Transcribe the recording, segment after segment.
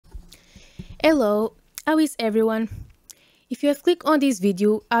Hello, how is everyone? If you have clicked on this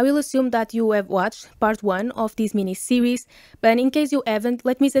video, I will assume that you have watched part 1 of this mini-series, but in case you haven't,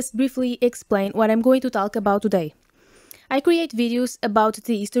 let me just briefly explain what I'm going to talk about today. I create videos about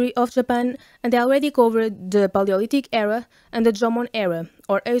the history of Japan, and I already covered the Paleolithic era and the Jomon era,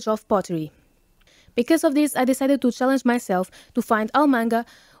 or Age of Pottery. Because of this, I decided to challenge myself to find all manga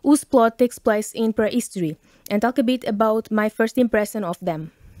whose plot takes place in prehistory, and talk a bit about my first impression of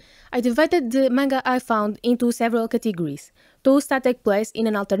them. I divided the manga I found into several categories: those that take place in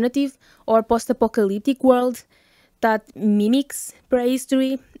an alternative or post-apocalyptic world that mimics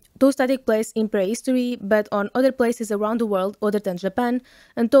prehistory, those that take place in prehistory but on other places around the world other than Japan,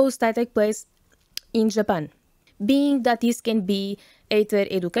 and those that take place in Japan, being that these can be either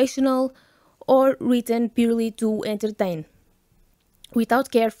educational or written purely to entertain,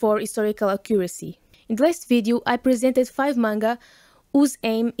 without care for historical accuracy. In the last video, I presented 5 manga whose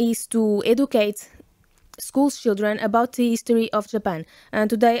aim is to educate school children about the history of Japan, and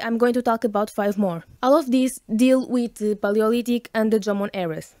today I'm going to talk about 5 more. All of these deal with the Paleolithic and the Jomon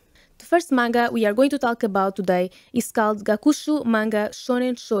eras. The first manga we are going to talk about today is called Gakushu Manga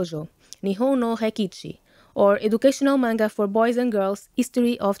Shonen Shoujo, Nihon no Hekichi, or Educational Manga for Boys and Girls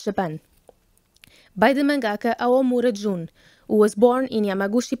History of Japan, by the mangaka Aomura Jun, who was born in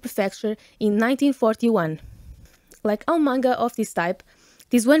Yamaguchi Prefecture in 1941. Like all manga of this type,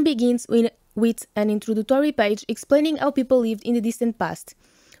 this one begins with an introductory page explaining how people lived in the distant past,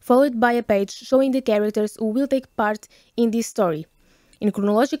 followed by a page showing the characters who will take part in this story. In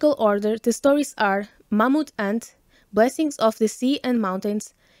chronological order, the stories are Mammoth Hunt, Blessings of the Sea and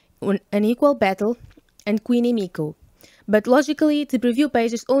Mountains, An Equal Battle, and Queen Emiko. But logically, the preview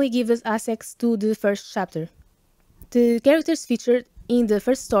pages only give us access to the first chapter. The characters featured in the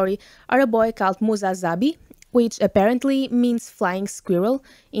first story are a boy called Musazabi, which apparently means flying squirrel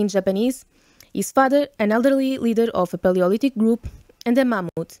in Japanese, his father, an elderly leader of a Paleolithic group, and a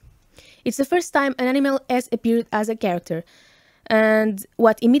mammoth. It's the first time an animal has appeared as a character, and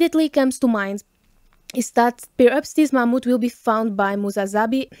what immediately comes to mind is that perhaps this mammoth will be found by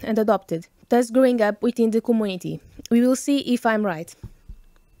Musazabi and adopted, thus growing up within the community. We will see if I'm right.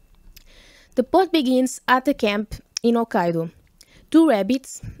 The plot begins at a camp in Hokkaido. 2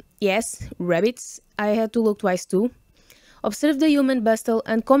 rabbits, yes, rabbits, I had to look twice too, observe the human bustle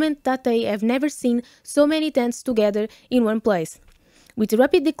and comment that they have never seen so many tents together in one place. With the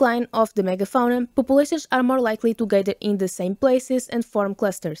rapid decline of the megafauna, populations are more likely to gather in the same places and form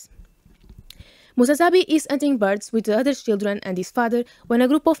clusters. Musazabi is hunting birds with the other children and his father when a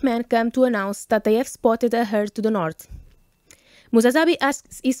group of men come to announce that they have spotted a herd to the north. Musazabi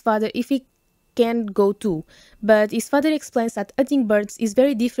asks his father if he can go too, but his father explains that hunting birds is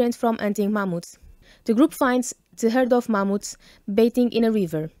very different from hunting mammoths. The group finds the herd of mammoths bathing in a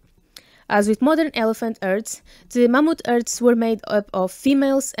river. As with modern elephant herds, the mammoth herds were made up of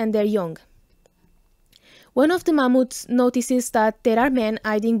females and their young. One of the mammoths notices that there are men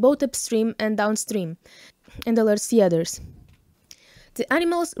hiding both upstream and downstream, and alerts the others. The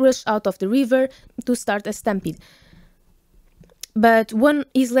animals rush out of the river to start a stampede, but one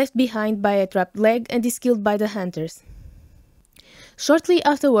is left behind by a trapped leg and is killed by the hunters. Shortly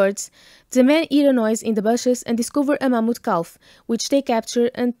afterwards, the men hear a noise in the bushes and discover a mammoth calf, which they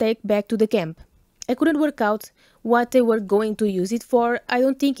capture and take back to the camp. I couldn't work out what they were going to use it for. I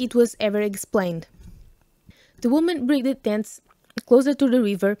don't think it was ever explained. The women bring the tents closer to the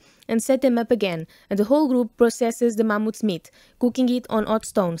river and set them up again, and the whole group processes the mammoth's meat, cooking it on hot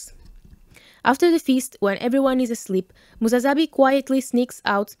stones. After the feast, when everyone is asleep, Musazabi quietly sneaks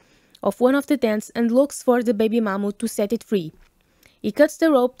out of one of the tents and looks for the baby mammoth to set it free. He cuts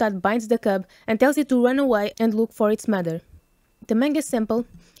the rope that binds the cub and tells it to run away and look for its mother. The manga sample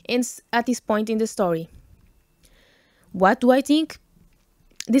ends at this point in the story. What do I think?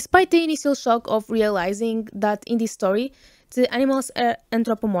 Despite the initial shock of realizing that in this story, the animals are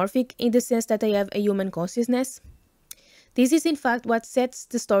anthropomorphic in the sense that they have a human consciousness, this is in fact what sets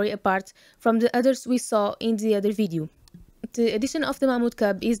the story apart from the others we saw in the other video. The addition of the mammoth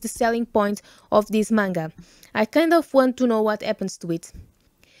cub is the selling point of this manga. I kind of want to know what happens to it.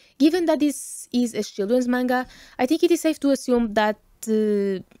 Given that this is a children's manga, I think it is safe to assume that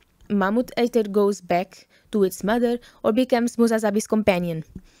the mammoth either goes back to its mother or becomes Musazabi's companion.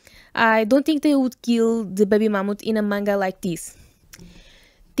 I don't think they would kill the baby mammoth in a manga like this.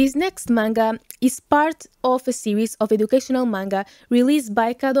 This next manga is part of a series of educational manga released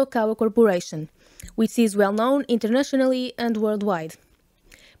by Kadokawa Corporation, which is well known internationally and worldwide.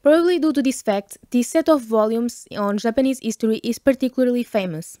 Probably due to this fact, this set of volumes on Japanese history is particularly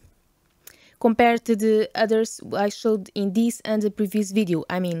famous. compared to the others I showed in this and the previous video.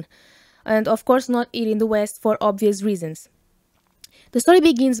 I mean, and of course not here in the West for obvious reasons. The story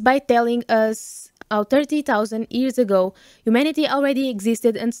begins by telling us how 30,000 years ago humanity already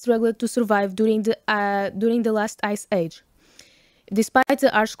existed and struggled to survive during the last ice age, despite the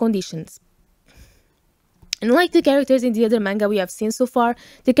harsh conditions. Unlike the characters in the other manga we have seen so far,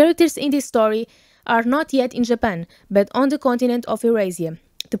 the characters in this story are not yet in Japan, but on the continent of Eurasia.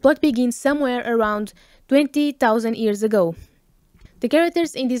 The plot begins somewhere around 20,000 years ago. The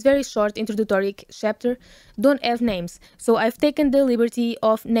characters in this very short introductory chapter don't have names, so I've taken the liberty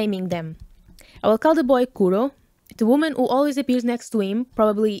of naming them. I will call the boy Kuro, the woman who always appears next to him,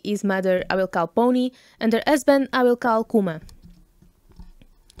 probably his mother, I will call Pony, and her husband I will call Kuma.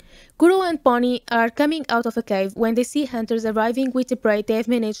 Kuro and Pony are coming out of a cave when they see hunters arriving with the prey they have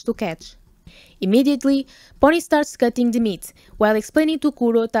managed to catch. Immediately, Pony starts cutting the meat, while explaining to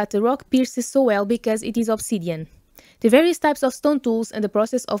Kuro that the rock pierces so well because it is obsidian. The various types of stone tools and the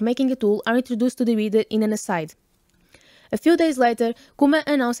process of making a tool are introduced to the reader in an aside. A few days later, Kuma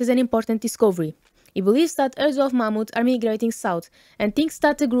announces an important discovery. He believes that herds of mammoth are migrating south and thinks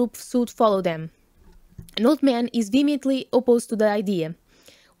that the group should follow them. An old man is vehemently opposed to the idea,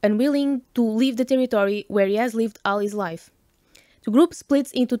 unwilling to leave the territory where he has lived all his life. The group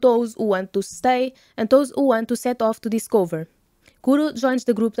splits into those who want to stay and those who want to set off to discover. Kuro joins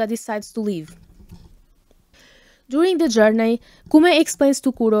the group that decides to leave. During the journey, Kuma explains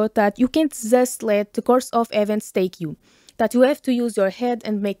to Kuro that you can't just let the course of events take you, that you have to use your head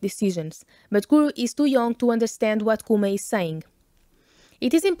and make decisions, but Kuro is too young to understand what Kuma is saying.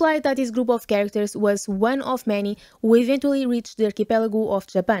 It is implied that this group of characters was one of many who eventually reached the archipelago of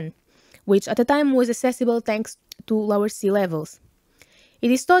Japan, which at the time was accessible thanks to lower sea levels.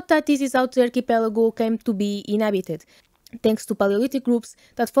 It is thought that this is how the archipelago came to be inhabited, thanks to Paleolithic groups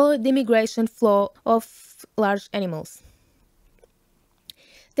that followed the migration flow of large animals.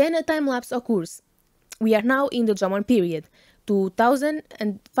 Then a time lapse occurs. We are now in the Jomon period,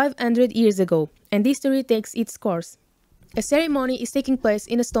 2,500 years ago, and history takes its course. A ceremony is taking place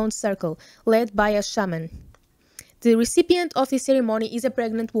in a stone circle, led by a shaman. The recipient of this ceremony is a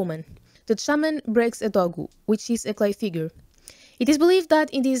pregnant woman. The shaman breaks a dogu, which is a clay figure. It is believed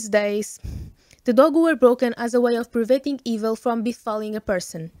that in these days, the dogu were broken as a way of preventing evil from befalling a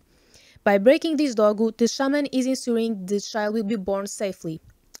person. By breaking this dogu, the shaman is ensuring the child will be born safely.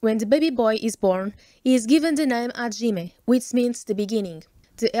 When the baby boy is born, he is given the name Hajime, which means the beginning.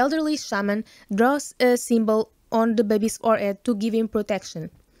 The elderly shaman draws a symbol on the baby's forehead to give him protection.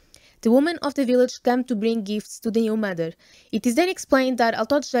 The women of the village come to bring gifts to the new mother. It is then explained that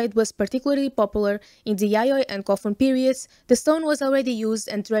although jade was particularly popular in the Yayoi and Kofun periods, the stone was already used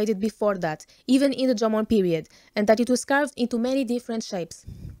and traded before that, even in the Jomon period, and that it was carved into many different shapes.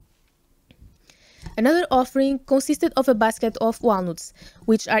 Another offering consisted of a basket of walnuts,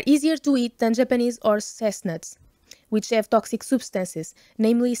 which are easier to eat than Japanese or chestnuts, which have toxic substances,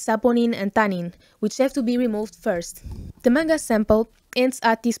 namely saponin and tannin, which have to be removed first. The manga sample ends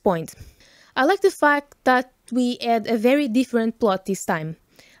at this point. I like the fact that we had a very different plot this time.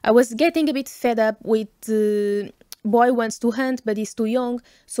 I was getting a bit fed up with boy wants to hunt but is too young,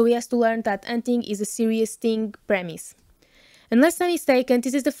 so he has to learn that hunting is a serious thing premise. Unless I'm mistaken,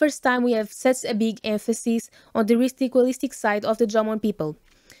 this is the first time we have such a big emphasis on the ritualistic side of the Jomon people.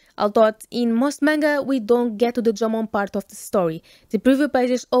 Although in most manga we don't get to the Jomon part of the story, the preview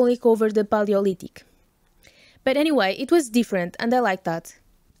pages only cover the Paleolithic. But anyway, it was different and I like that.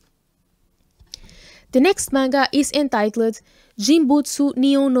 The next manga is entitled Jinbutsu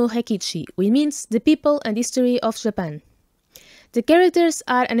Nihon no Hekichi, which means the people and history of Japan. The characters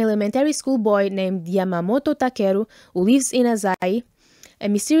are an elementary school boy named Yamamoto Takeru who lives in Azai, a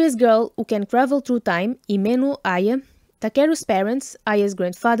mysterious girl who can travel through time, Imenu Aya, Takeru's parents, Aya's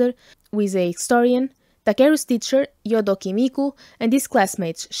grandfather, who is a historian, Takeru's teacher, Yodoki Miku, and his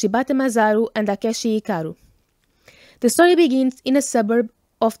classmates, Shibata Masaru and Akeshi Hikaru. The story begins in a suburb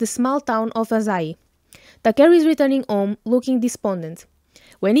of the small town of Azai. Takeru is returning home, looking despondent.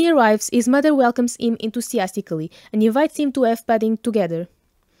 When he arrives, his mother welcomes him enthusiastically and invites him to have pudding together.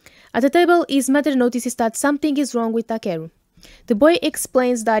 At the table, his mother notices that something is wrong with Takeru. The boy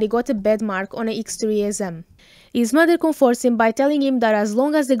explains that he got a bad mark on a history exam. His mother comforts him by telling him that as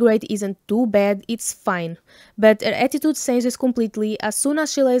long as the grade isn't too bad, it's fine, but her attitude changes completely as soon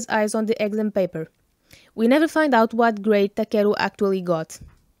as she lays eyes on the exam paper. We never find out what grade Takeru actually got.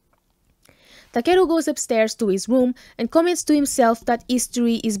 Takeru goes upstairs to his room and comments to himself that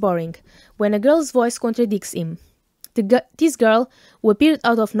history is boring, when a girl's voice contradicts him. This girl, who appeared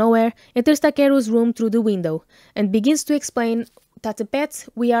out of nowhere, enters Takeru's room through the window and begins to explain that the path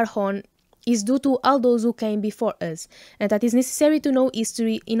we are on is due to all those who came before us, and that is necessary to know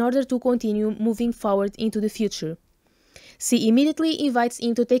history in order to continue moving forward into the future. She immediately invites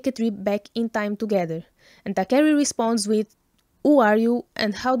him to take a trip back in time together, and Takeru responds with, "Who are you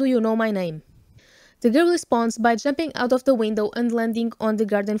and how do you know my name?" The girl responds by jumping out of the window and landing on the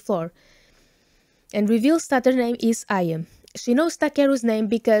garden floor, and reveals that her name is Aya. She knows Takeru's name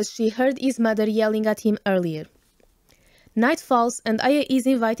because she heard his mother yelling at him earlier. Night falls and Aya is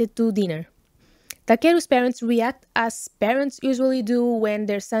invited to dinner. Takeru's parents react as parents usually do when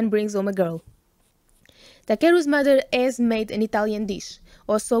their son brings home a girl. Takeru's mother has made an Italian dish,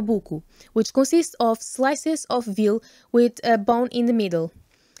 ossobuco, which consists of slices of veal with a bone in the middle.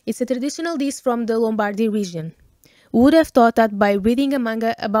 It's a traditional dish from the Lombardy region. Who would have thought that by reading a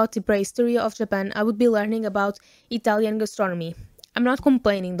manga about the prehistory of Japan, I would be learning about Italian gastronomy? I'm not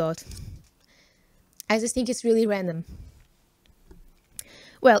complaining though. I just think it's really random.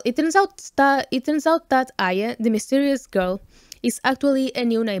 Well, it turns out that Aya, the mysterious girl, is actually a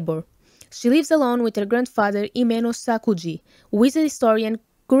new neighbor. She lives alone with her grandfather Imeno Sakuji, who is a historian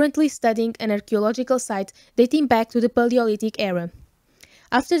currently studying an archaeological site dating back to the Paleolithic era.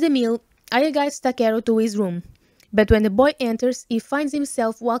 After the meal, Aya guides Takeru to his room, but when the boy enters, he finds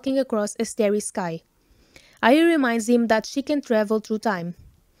himself walking across a starry sky. Aya reminds him that she can travel through time.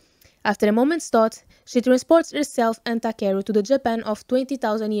 After a moment's thought, she transports herself and Takeru to the Japan of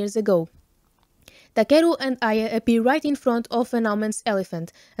 20,000 years ago. Takeru and Aya appear right in front of an almond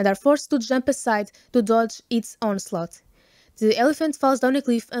elephant and are forced to jump aside to dodge its onslaught. The elephant falls down a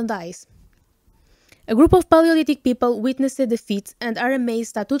cliff and dies. A group of Paleolithic people witness the defeat and are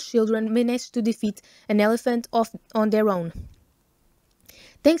amazed that two children managed to defeat an elephant on their own.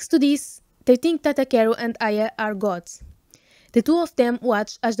 Thanks to this, they think that Takeru and Aya are gods. The two of them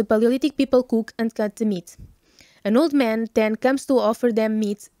watch as the Paleolithic people cook and cut the meat. An old man then comes to offer them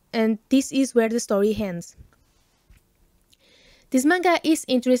meat, and this is where the story ends. This manga is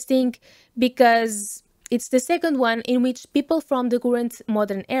interesting because it's the second one in which people from the current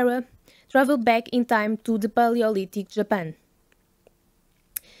modern era travel back in time to the Paleolithic Japan.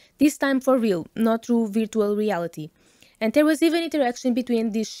 This time for real, not through virtual reality. And there was even interaction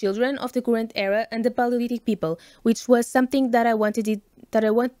between these children of the current era and the Paleolithic people, which was something that I wanted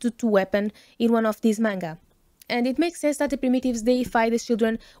to happen in one of these manga. And it makes sense that the primitives deified the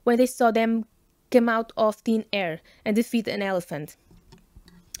children when they saw them come out of thin air and defeat an elephant.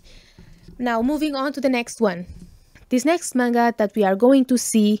 Now moving on to the next one. This next manga that we are going to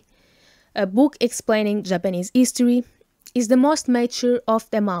see, a book explaining Japanese history, is the most mature of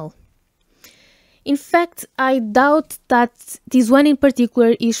them all. In fact, I doubt that this one in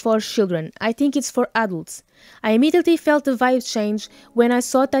particular is for children. I think it's for adults. I immediately felt the vibe change when I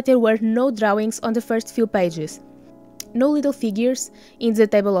saw that there were no drawings on the first few pages. No little figures in the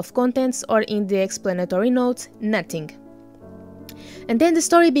table of contents or in the explanatory notes, nothing. And then the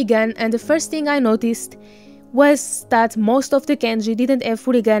story began, and the first thing I noticed was that most of the kanji didn't have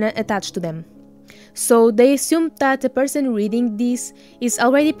furigana attached to them. So they assumed that the person reading this is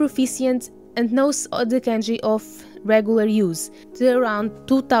already proficient and knows the kanji of regular use, the around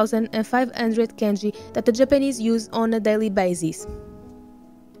 2,500 kanji that the Japanese use on a daily basis.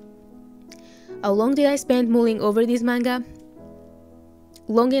 How long did I spend mulling over this manga?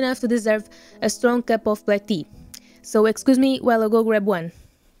 Long enough to deserve a strong cup of black tea. So excuse me while I go grab one.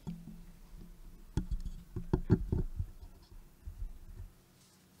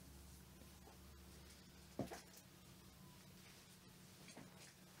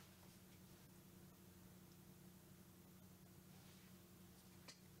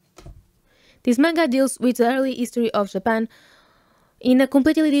 This manga deals with the early history of Japan in a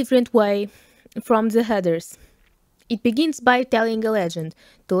completely different way from the others. It begins by telling a legend,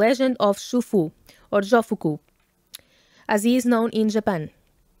 the legend of Shufu, or Jofuku, as he is known in Japan.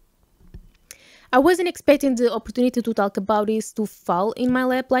 I wasn't expecting the opportunity to talk about this to fall in my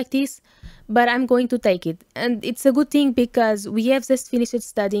lap like this, but I'm going to take it. And it's a good thing because we have just finished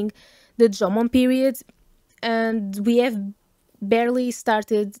studying the Jomon period and we have barely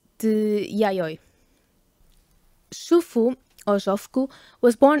started the Yayoi. Shufu, or Jofuku,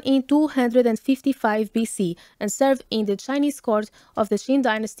 was born in 255 BC and served in the Chinese court of the Qin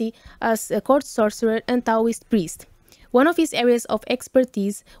dynasty as a court sorcerer and Taoist priest. One of his areas of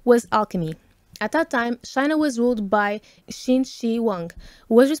expertise was alchemy. At that time, China was ruled by Qin Shi Huang,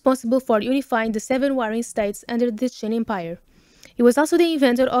 who was responsible for unifying the 7 warring states under the Qin Empire. He was also the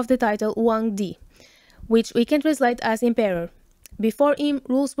inventor of the title Huang Di, which we can translate as emperor. Before him,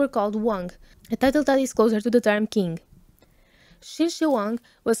 rules were called Wang, a title that is closer to the term king. Qin Shi Huang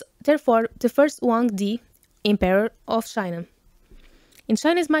was therefore the first Huang Di, emperor of China. In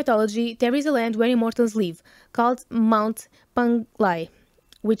Chinese mythology, there is a land where immortals live, called Mount Panglai,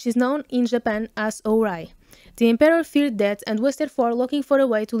 which is known in Japan as Ourai. The emperor feared death and was therefore looking for a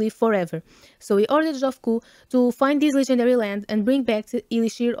way to live forever, so he ordered Zhofku to find this legendary land and bring back the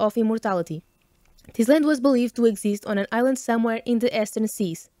elixir of immortality. This land was believed to exist on an island somewhere in the eastern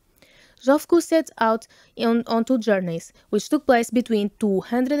seas. Zhofku set out on two journeys, which took place between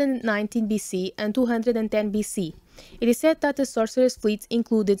 219 BC and 210 BC. It is said that the sorcerer's fleet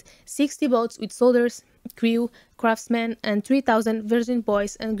included 60 boats with soldiers, crew, craftsmen, and 3,000 virgin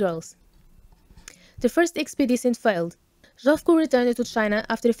boys and girls. The first expedition failed. Zhofku returned to China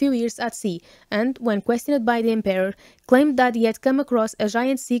after a few years at sea and, when questioned by the emperor, claimed that he had come across a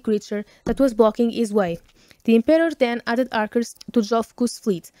giant sea creature that was blocking his way. The emperor then added archers to Zhofku's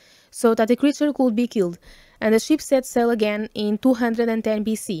fleet, so that the creature could be killed, and the ship set sail again in 210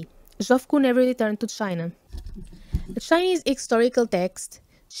 BC. Zhofku never returned to China. A Chinese historical text,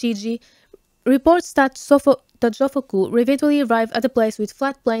 Shiji, reports that Zhofku eventually arrived at a place with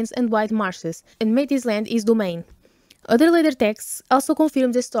flat plains and wide marshes, and made this land his domain. Other later texts also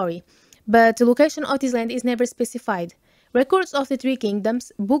confirm the story, but the location of this land is never specified. Records of the Three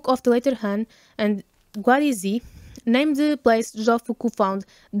Kingdoms, Book of the Later Han, and Guarizi named the place Zhofku found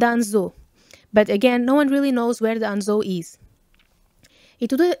Danzhou, but again, no one really knows where Danzhou is.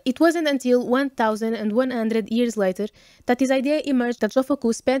 It wasn't until 1,100 years later that this idea emerged that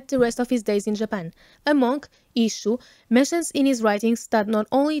Zhofku spent the rest of his days in Japan. A monk, Ishu, mentions in his writings that not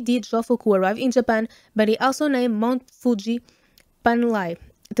only did Zhofku arrive in Japan, but he also named Mount Fuji Panlai,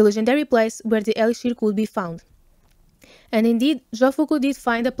 the legendary place where the elixir could be found. And indeed, Zhofku did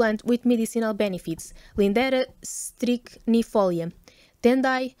find a plant with medicinal benefits, Lindera stricnifolia,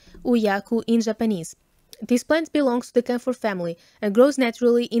 Tendai uyaku in Japanese. This plant belongs to the camphor family and grows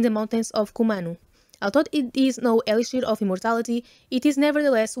naturally in the mountains of Kumano. Although it is no elixir of immortality, it is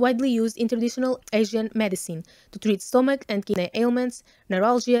nevertheless widely used in traditional Asian medicine to treat stomach and kidney ailments,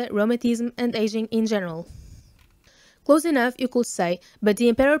 neuralgia, rheumatism, and aging in general. Close enough, you could say, but the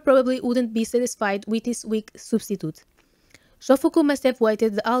emperor probably wouldn't be satisfied with this weak substitute. Zhofku must have weighed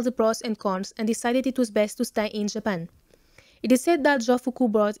all the pros and cons and decided it was best to stay in Japan. It is said that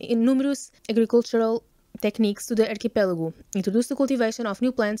Zhofku brought in numerous agricultural techniques to the archipelago, introduced the cultivation of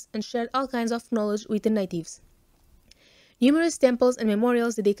new plants, and shared all kinds of knowledge with the natives. Numerous temples and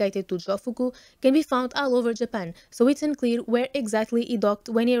memorials dedicated to Zhofku can be found all over Japan, so it's unclear where exactly he docked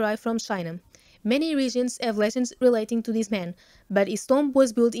when he arrived from China. Many regions have legends relating to this man, but his tomb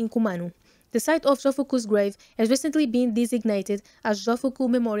was built in Kumano. The site of Zhofku's grave has recently been designated as Zhofku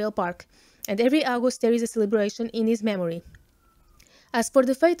Memorial Park, and every August there is a celebration in his memory. As for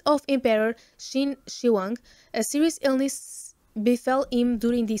the fate of Emperor Qin Shi Huang, a serious illness befell him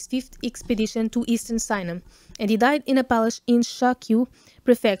during this fifth expedition to eastern China, and he died in a palace in Shakyu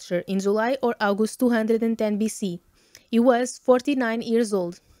Prefecture in July or August 210 BC. He was 49 years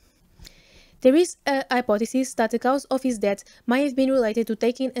old. There is a hypothesis that the cause of his death might have been related to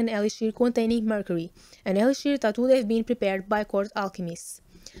taking an elixir containing mercury, an elixir that would have been prepared by court alchemists.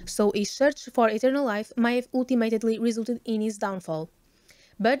 So his search for eternal life might have ultimately resulted in his downfall.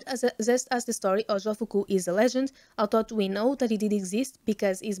 But just as the story of Zhofku is a legend, although we know that it did exist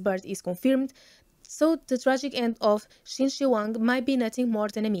because his birth is confirmed, so the tragic end of Qin Shi Huang might be nothing more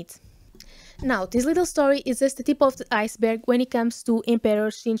than a myth. Now, this little story is just the tip of the iceberg when it comes to Emperor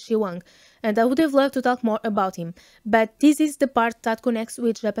Qin Shi Huang, and I would have loved to talk more about him, but this is the part that connects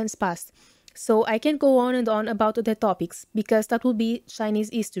with Japan's past, so I can't go on and on about the topics, because that would be Chinese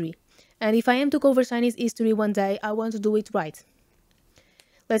history, and if I am to cover Chinese history one day, I want to do it right.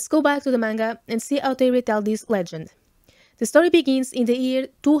 Let's go back to the manga and see how they retell this legend. The story begins in the year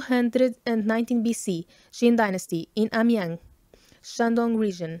 219 BC, Qin Dynasty, in Amiens, Shandong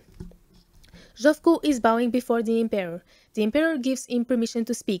region. Zhofku is bowing before the emperor. The emperor gives him permission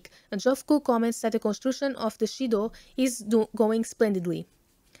to speak, and Zhofku comments that the construction of the Shido is going splendidly.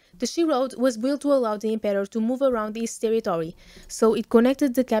 The Shi Road was built to allow the emperor to move around his territory, so it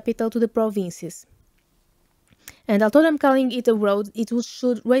connected the capital to the provinces. And although I'm calling it a road, it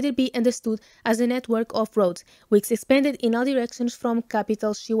should rather be understood as a network of roads, which expanded in all directions from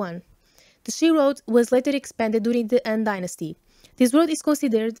capital Xi'an. The Shi Road was later expanded during the Han Dynasty. This road is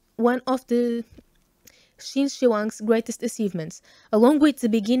considered one of the Qin Shi Huang's greatest achievements, along with the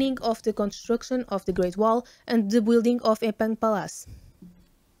beginning of the construction of the Great Wall and the building of Epang Palace.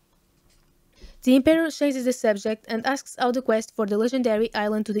 The emperor changes the subject and asks how the quest for the legendary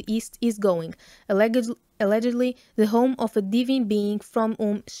island to the east is going, allegedly the home of a divine being from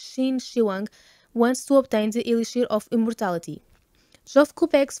whom Qin Shi Huang wants to obtain the elixir of immortality. Jovku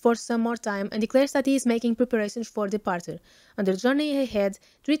begs for some more time and declares that he is making preparations for departure. On their journey ahead,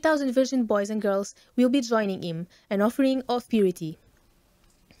 3,000 virgin boys and girls will be joining him, an offering of purity.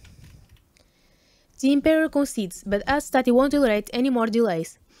 The Emperor concedes, but asks that he won't tolerate any more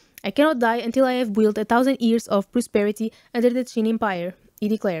delays. I cannot die until I have built 1,000 years of prosperity under the Qin Empire, he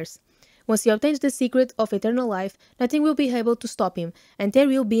declares. Once he obtains the secret of eternal life, nothing will be able to stop him, and there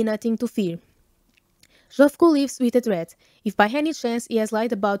will be nothing to fear. Jovku lives with a threat. If by any chance he has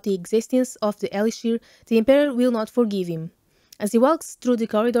lied about the existence of the elixir, the Emperor will not forgive him. As he walks through the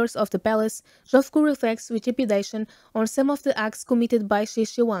corridors of the palace, Jovku reflects with trepidation on some of the acts committed by Shi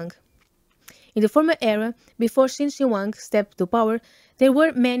Huang. In the former era, before Qin Shi Huang stepped to power, there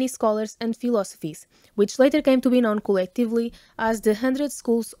were many scholars and philosophies, which later came to be known collectively as the 100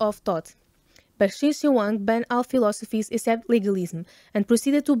 Schools of Thought. But Qin Shi Huang banned all philosophies except legalism, and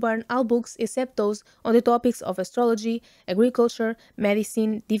proceeded to burn all books except those on the topics of astrology, agriculture,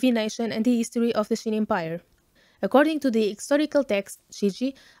 medicine, divination, and the history of the Qin Empire. According to the historical text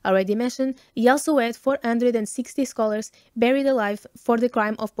Shiji, already mentioned, he also had 460 scholars buried alive for the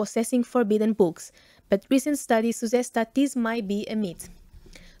crime of possessing forbidden books, but recent studies suggest that this might be a myth.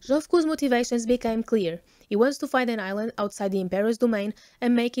 Jovku's motivations became clear. He wants to find an island outside the Emperor's domain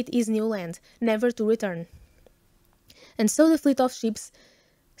and make it his new land, never to return. And so the fleet of ships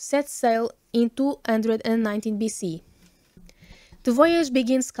set sail in 219 BC. The voyage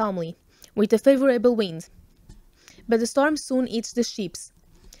begins calmly, with a favorable wind. But the storm soon hits the ships.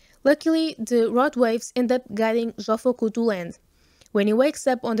 Luckily, the wrought waves end up guiding Jofoku to land. When he wakes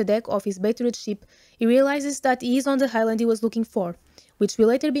up on the deck of his battered ship, he realizes that he is on the island he was looking for, which will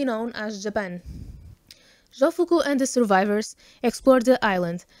later be known as Japan. Jofoku and the survivors explore the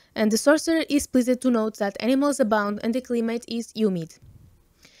island, and the sorcerer is pleased to note that animals abound and the climate is humid.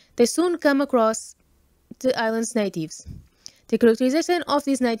 They soon come across the island's natives. The characterization of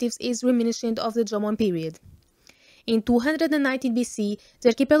these natives is reminiscent of the Jomon period. In 219 BC, the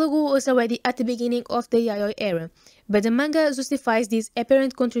archipelago was already at the beginning of the Yayoi era, but the manga justifies this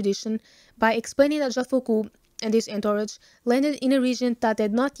apparent contradiction by explaining that Jofoku and his entourage landed in a region that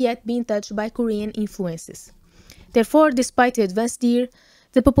had not yet been touched by Korean influences. Therefore, despite the advanced year,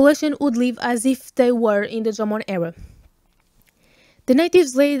 the population would live as if they were in the Jomon era. The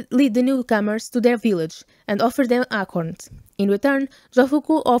natives lead the newcomers to their village and offer them acorns. In return,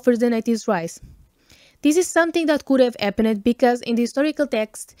 Jofoku offers the natives rice. This is something that could have happened because in the historical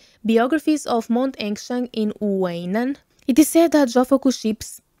text, biographies of Mount Angshan in Huainan, it is said that Jofoku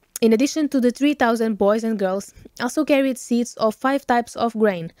ships, in addition to the 3,000 boys and girls, also carried seeds of 5 types of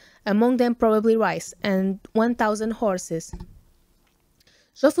grain, among them probably rice, and 1,000 horses.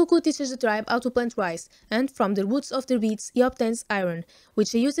 Jofoku teaches the tribe how to plant rice, and from the roots of the reeds he obtains iron, which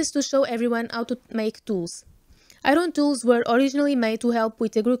he uses to show everyone how to make tools. Iron tools were originally made to help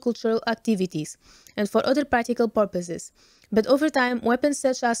with agricultural activities and for other practical purposes, but over time weapons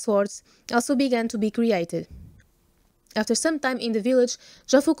such as swords also began to be created. After some time in the village,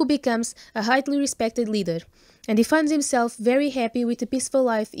 Jofoku becomes a highly respected leader, and he finds himself very happy with the peaceful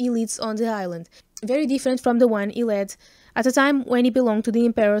life he leads on the island, very different from the one he led at a time when he belonged to the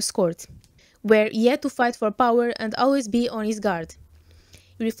Emperor's court, where he had to fight for power and always be on his guard.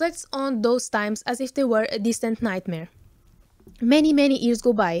 He reflects on those times as if they were a distant nightmare. Many years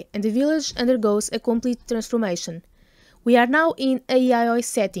go by, and the village undergoes a complete transformation. We are now in a Yayoi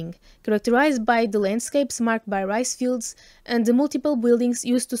setting, characterized by the landscapes marked by rice fields and the multiple buildings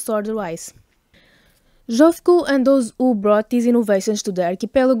used to store the rice. Jofoku and those who brought these innovations to the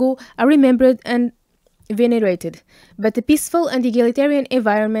archipelago are remembered and venerated, but the peaceful and egalitarian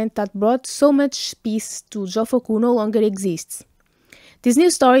environment that brought so much peace to Jofoku no longer exists. This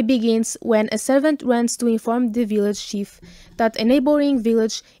new story begins when a servant runs to inform the village chief that a neighboring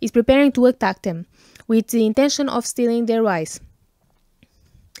village is preparing to attack them, with the intention of stealing their rice.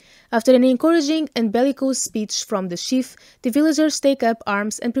 After an encouraging and bellicose speech from the chief, the villagers take up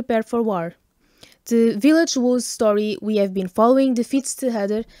arms and prepare for war. The village whose story we have been following defeats the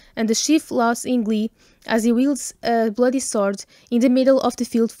other, and the chief laughs in glee as he wields a bloody sword in the middle of the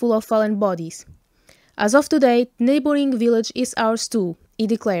field full of fallen bodies. As of today, the neighboring village is ours too, he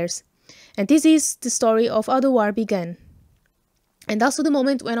declares. And this is the story of how the war began. And also the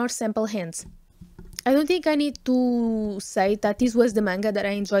moment when our sample ends. I don't think I need to say that this was the manga that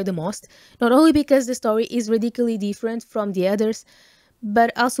I enjoyed the most, not only because the story is radically different from the others,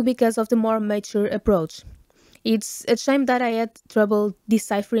 but also because of the more mature approach. It's a shame that I had trouble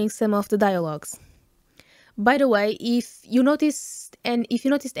deciphering some of the dialogues. By the way, if you noticed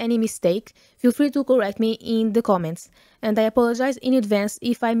any mistake, feel free to correct me in the comments, and I apologize in advance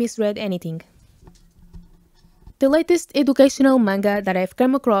if I misread anything. The latest educational manga that I've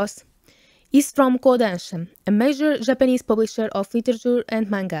come across is from Kodansha, a major Japanese publisher of literature and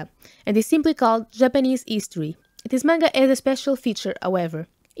manga, and is simply called Japanese History. This manga has a special feature, however.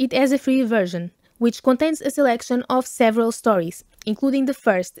 It has a free version, which contains a selection of several stories, including the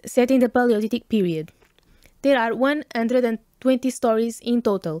first, set in the Paleolithic period. There are 120 stories in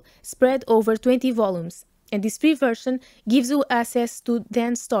total, spread over 20 volumes, and this free version gives you access to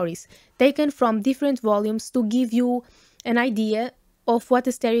 10 stories, taken from different volumes to give you an idea of what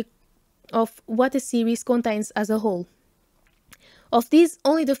the series contains as a whole. Of these,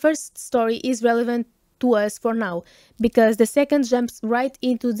 only the first story is relevant to us for now, because the second jumps right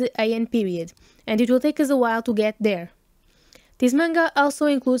into the AN period, and it will take us a while to get there. This manga also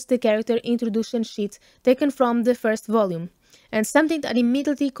includes the character introduction sheet taken from the first volume, and something that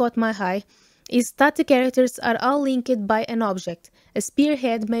immediately caught my eye is that the characters are all linked by an object, a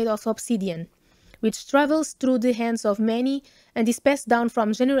spearhead made of obsidian, which travels through the hands of many and is passed down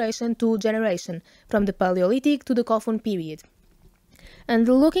from generation to generation, from the Paleolithic to the Coffin period. And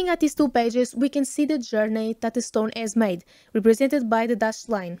looking at these two pages, we can see the journey that the stone has made, represented by the dashed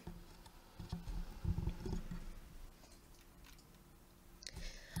line.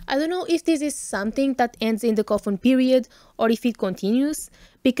 I don't know if this is something that ends in the Coffin period or if it continues,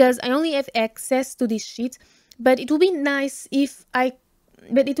 because I only have access to this sheet, but it would be nice if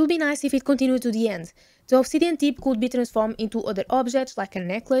it continued to the end. The obsidian tip could be transformed into other objects like a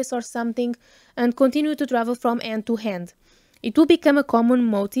necklace or something and continue to travel from end to end. It would become a common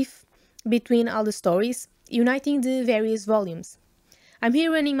motif between all the stories, uniting the various volumes. I'm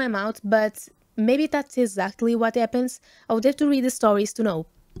here running my mouth, but maybe that's exactly what happens. I would have to read the stories to know.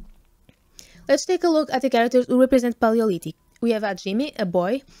 Let's take a look at the characters who represent Paleolithic. We have Hajime, a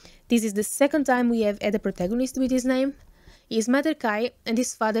boy. This is the second time we have had a protagonist with his name. His mother Kai and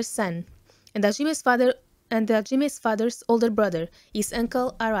his father San, and Hajime's father's older brother, his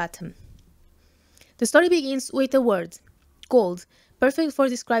uncle Aratam. The story begins with a word, cold, perfect for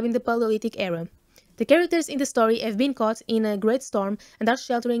describing the Paleolithic era. The characters in the story have been caught in a great storm and are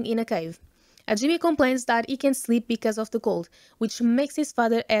sheltering in a cave. Hajime complains that he can't sleep because of the cold, which makes his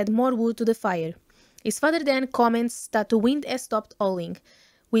father add more wood to the fire. His father then comments that the wind has stopped howling,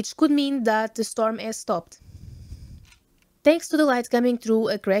 which could mean that the storm has stopped. Thanks to the light coming through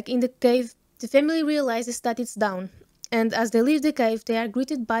a crack in the cave, the family realizes that it's down, and as they leave the cave, they are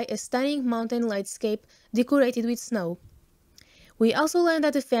greeted by a stunning mountain landscape decorated with snow. We also learn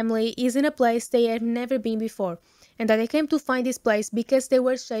that the family is in a place they have never been before, and that they came to find this place because they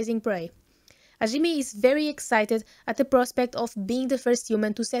were chasing prey. Hajime is very excited at the prospect of being the first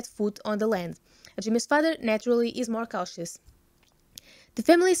human to set foot on the land. Hajime's father, naturally, is more cautious. The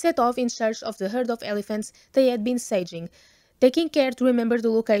family set off in search of the herd of elephants they had been saging, taking care to remember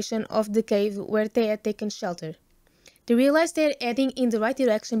the location of the cave where they had taken shelter. They realize they are heading in the right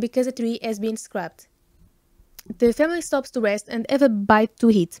direction because a tree has been scrapped. The family stops to rest and have a bite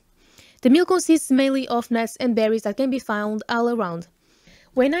to eat. The meal consists mainly of nuts and berries that can be found all around.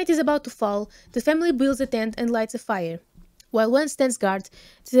 When night is about to fall, the family builds a tent and lights a fire. While one stands guard,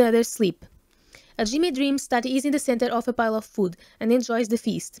 the others sleep. Hajime dreams that he is in the center of a pile of food and enjoys the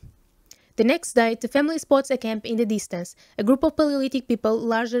feast. The next day, the family spots a camp in the distance, a group of Paleolithic people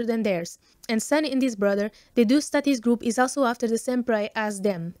larger than theirs, and Sun and his brother deduce that this group is also after the same prey as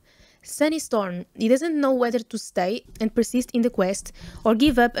them. Sun is torn. He doesn't know whether to stay and persist in the quest, or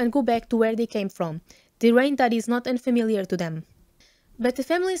give up and go back to where they came from, terrain that is not unfamiliar to them. But the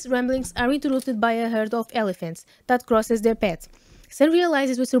family's ramblings are interrupted by a herd of elephants that crosses their path. Sun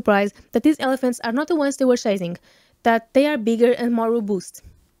realizes with surprise that these elephants are not the ones they were chasing, that they are bigger and more robust.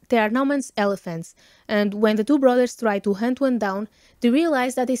 They are Nauman's elephants, and when the two brothers try to hunt one down, they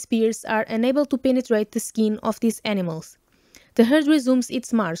realize that his spears are unable to penetrate the skin of these animals. The herd resumes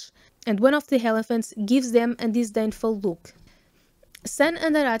its march, and one of the elephants gives them a disdainful look. Sun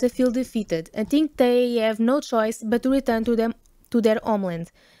and Arata feel defeated and think they have no choice but to return to their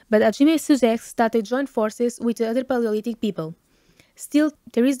homeland, but Hajime suggests that they join forces with the other Paleolithic people. Still,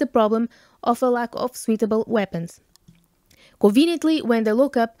 there is the problem of a lack of suitable weapons. Conveniently, when they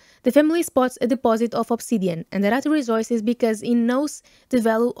look up, the family spots a deposit of obsidian, and Arata rejoices because he knows the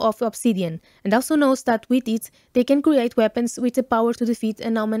value of obsidian, and also knows that with it, they can create weapons with the power to defeat a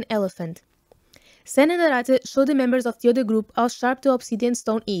Nauman elephant. Sen and Arata show the members of the other group how sharp the obsidian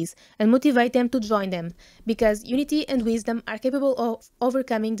stone is, and motivate them to join them, because unity and wisdom are capable of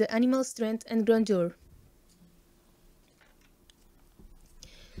overcoming the animal's strength and grandeur.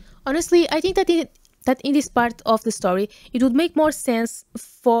 Honestly, I think that in this part of the story, it would make more sense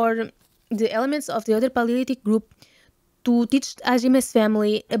for the elements of the other Paleolithic group to teach Hajime's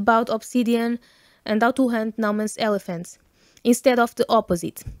family about obsidian and how to hunt Nauman's elephants, instead of the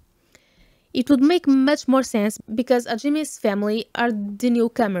opposite. It would make much more sense because Hajime's family are the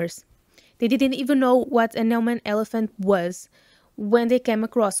newcomers. They didn't even know what a Nauman elephant was when they came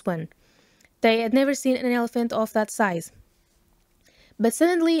across one. They had never seen an elephant of that size. But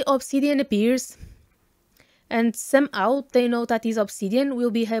suddenly obsidian appears, and somehow they know that this obsidian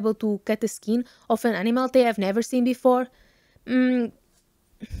will be able to cut the skin of an animal they have never seen before. I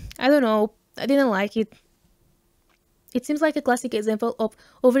don't know, I didn't like it. It seems like a classic example of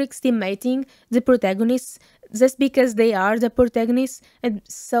overestimating the protagonists just because they are the protagonists and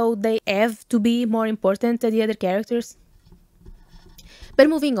so they have to be more important than the other characters. But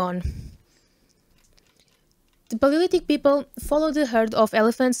moving on. The Paleolithic people follow the herd of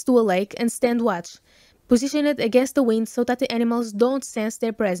elephants to a lake and stand watch, positioned against the wind so that the animals don't sense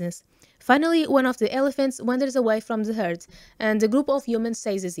their presence. Finally, one of the elephants wanders away from the herd, and the group of humans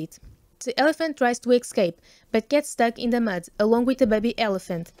seizes it. The elephant tries to escape, but gets stuck in the mud, along with the baby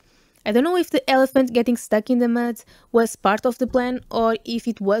elephant. I don't know if the elephant getting stuck in the mud was part of the plan, or if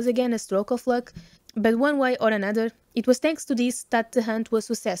it was again a stroke of luck, but one way or another, it was thanks to this that the hunt was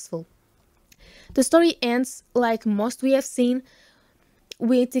successful. The story ends, like most we have seen,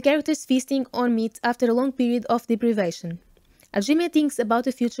 with the characters feasting on meat after a long period of deprivation. Hajime thinks about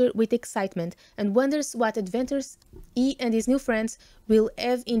the future with excitement and wonders what adventures he and his new friends will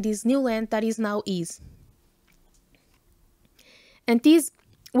have in this new land that is now his. And these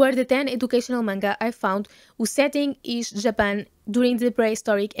were the 10 educational manga I found whose setting is Japan during the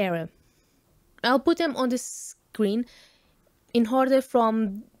prehistoric era. I'll put them on the screen in order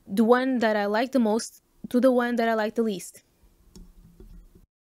from the one that I like the most to the one that I like the least.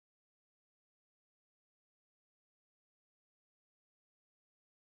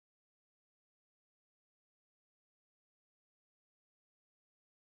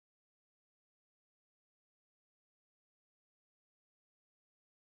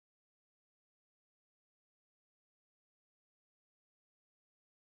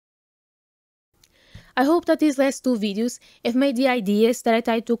 I hope that these last two videos have made the ideas that I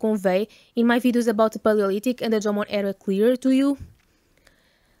tried to convey in my videos about the Paleolithic and the Jomon era clearer to you,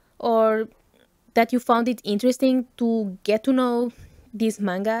 or that you found it interesting to get to know these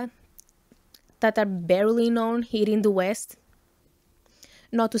manga that are barely known here in the West.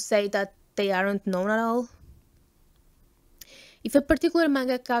 Not to say that they aren't known at all. If a particular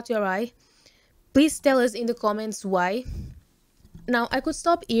manga caught your eye, please tell us in the comments why. Now, I could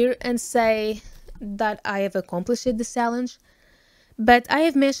stop here and say that I have accomplished the challenge, but I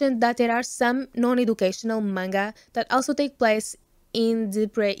have mentioned that there are some non-educational manga that also take place in the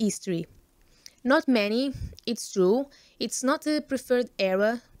prehistory. Not many, it's true, it's not the preferred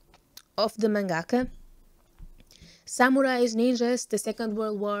era of the mangaka. Samurais, ninjas, the Second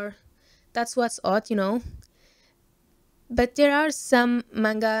World War, that's what's hot, you know. But there are some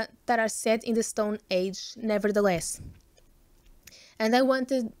manga that are set in the Stone Age, nevertheless. And I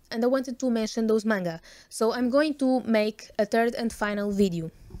wanted to mention those manga, so I'm going to make a third and final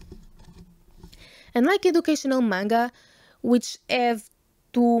video. And like educational manga, which have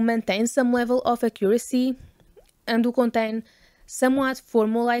to maintain some level of accuracy and to contain somewhat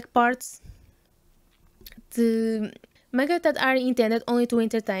formal-like parts, the manga that are intended only to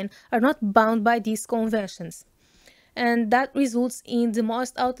entertain are not bound by these conventions. And that results in the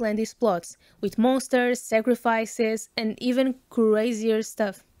most outlandish plots, with monsters, sacrifices, and even crazier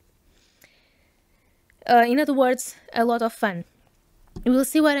stuff. In other words, a lot of fun. You will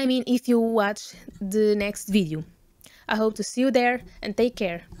see what I mean if you watch the next video. I hope to see you there, and take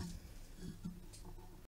care.